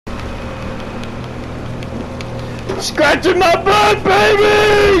Scratching my butt, baby!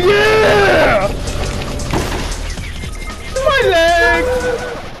 Yeah! My leg!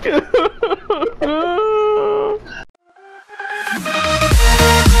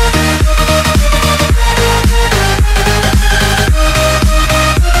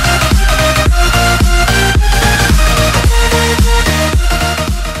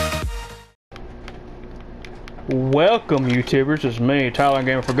 Welcome, YouTubers. It's me, Tyler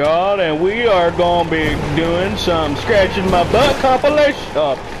Gamer for God, and we are gonna be doing some scratching my butt compilation.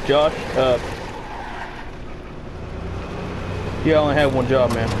 Josh, you only have one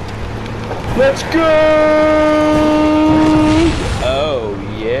job, man. Let's go! Oh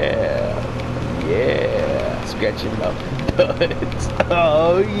yeah, yeah, scratching my butt.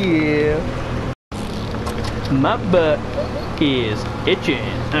 Oh yeah, my butt is itching.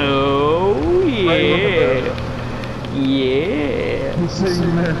 Oh yeah. Yeah. Yeah. I'm so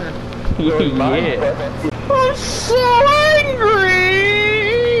angry.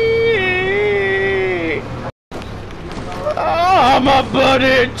 Oh, my butt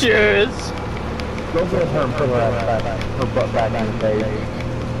itches. Go get her and put her butt back in the face.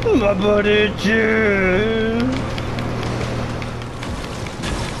 My butt itches.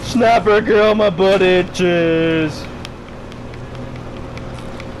 Snapper girl, my butt itches.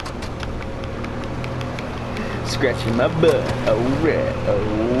 Scratching my butt. Oh right. Oh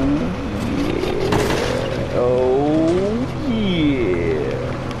yeah. Oh yeah.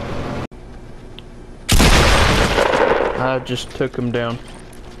 I just took him down.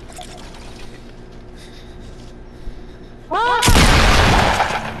 I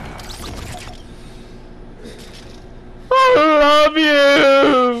love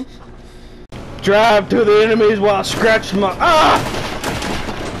you. Drive to the enemies while I scratch my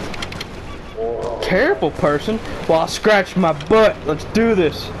Careful, person, while I scratch my butt. Let's do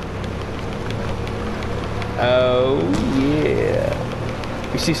this. Oh yeah.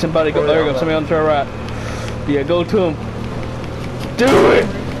 You see somebody go there? Go somebody on to our right. Yeah, go to him. Do it.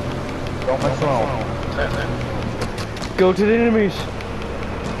 Don't mess around. Go to the enemies.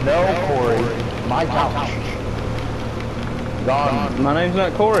 No, Corey. My couch. Gone. My name's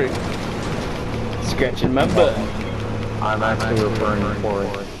not Corey. Scratching my butt. I'm actually referring to Corey.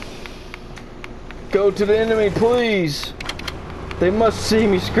 Go to the enemy, please. They must see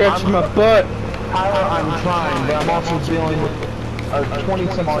me scratching my butt. Tyler, I'm trying, but I'm also dealing with a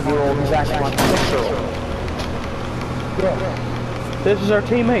 20-some-odd-year-old who's acting like a 6-year-old. Yeah. This is our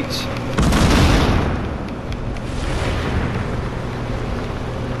teammates.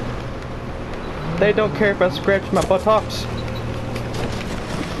 They don't care if I scratch my buttocks.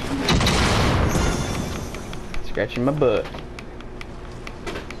 Scratching my butt.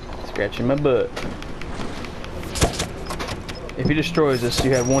 Scratching my butt. If he destroys this,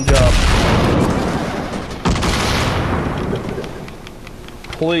 you have one job.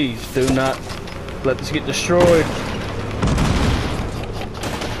 Please do not let this get destroyed.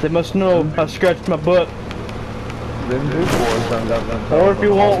 They must know I scratched my butt. Or if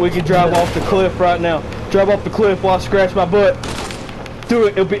you want, we can drive off the cliff right now. Drive off the cliff while I scratch my butt. Do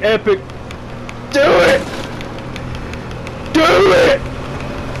it. It'll be epic. Do it. Do it.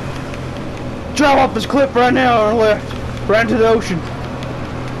 Drive off this cliff right now on our left. Right into the ocean.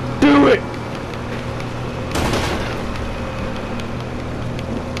 Do it.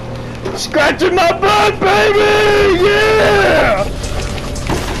 Scratching my butt, baby! Yeah!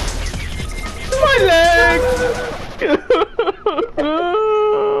 My leg!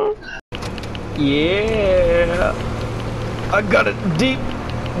 Yeah! I got a deep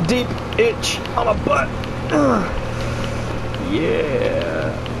itch on my butt. Yeah!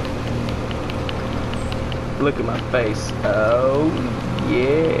 Look at my face. Oh,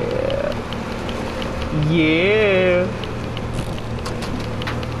 yeah. Yeah.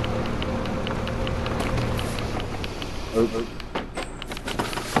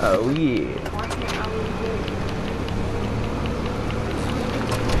 Oh, yeah.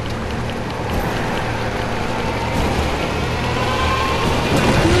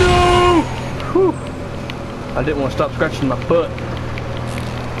 No! Whew. I didn't want to stop scratching my butt.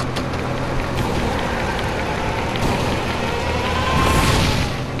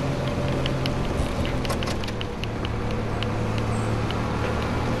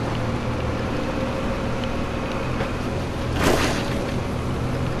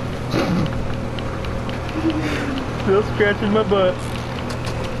 Still scratching my butt.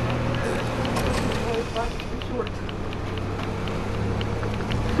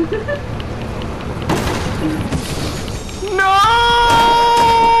 No!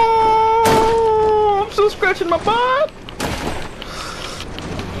 I'm still scratching my butt.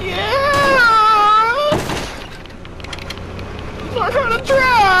 Yeah!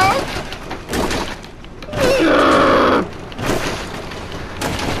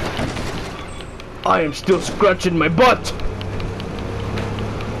 I am still scratching my butt.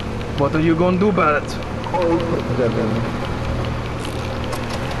 What are you gonna do about it?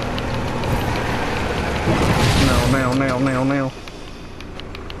 Now.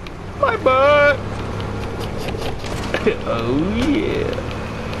 My butt. Oh yeah.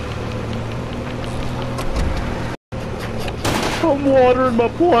 I'm watering my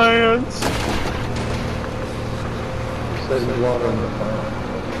plants. Says watering the plant.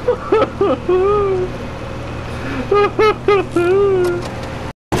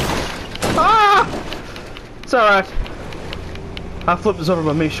 Ah! It's alright. I flipped this over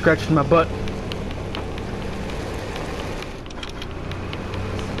by me scratching my butt.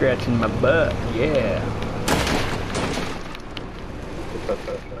 Scratching my butt, yeah.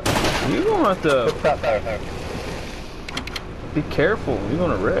 You're gonna have to be careful. You're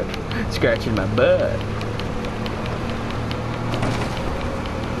gonna wreck. Scratching my butt.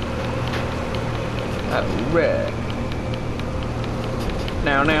 Alright.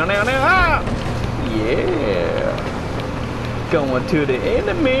 Now. Ah! Yeah. Going to the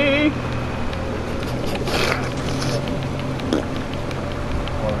enemy.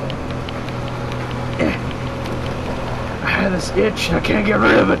 I have this itch and I can't get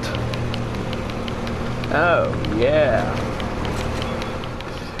rid of it. Oh, yeah.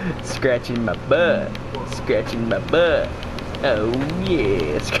 Scratching my butt. Scratching my butt. Oh,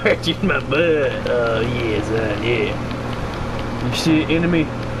 yeah. Scratching my butt. Oh, yeah, son, yeah. You see an enemy?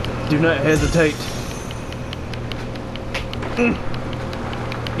 Do not hesitate.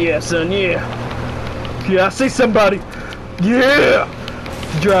 Yeah, son, yeah. Yeah, I see somebody. Yeah!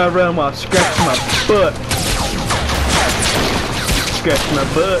 Drive around while I scratch my butt. Scratch my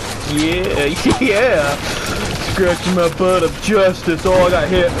butt. Yeah, yeah. Scratching my butt of justice. Oh, I got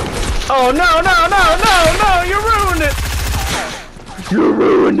hit. Oh, no. You ruined it. You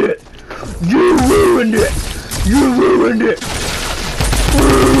ruined it. You ruined it. You ruined it.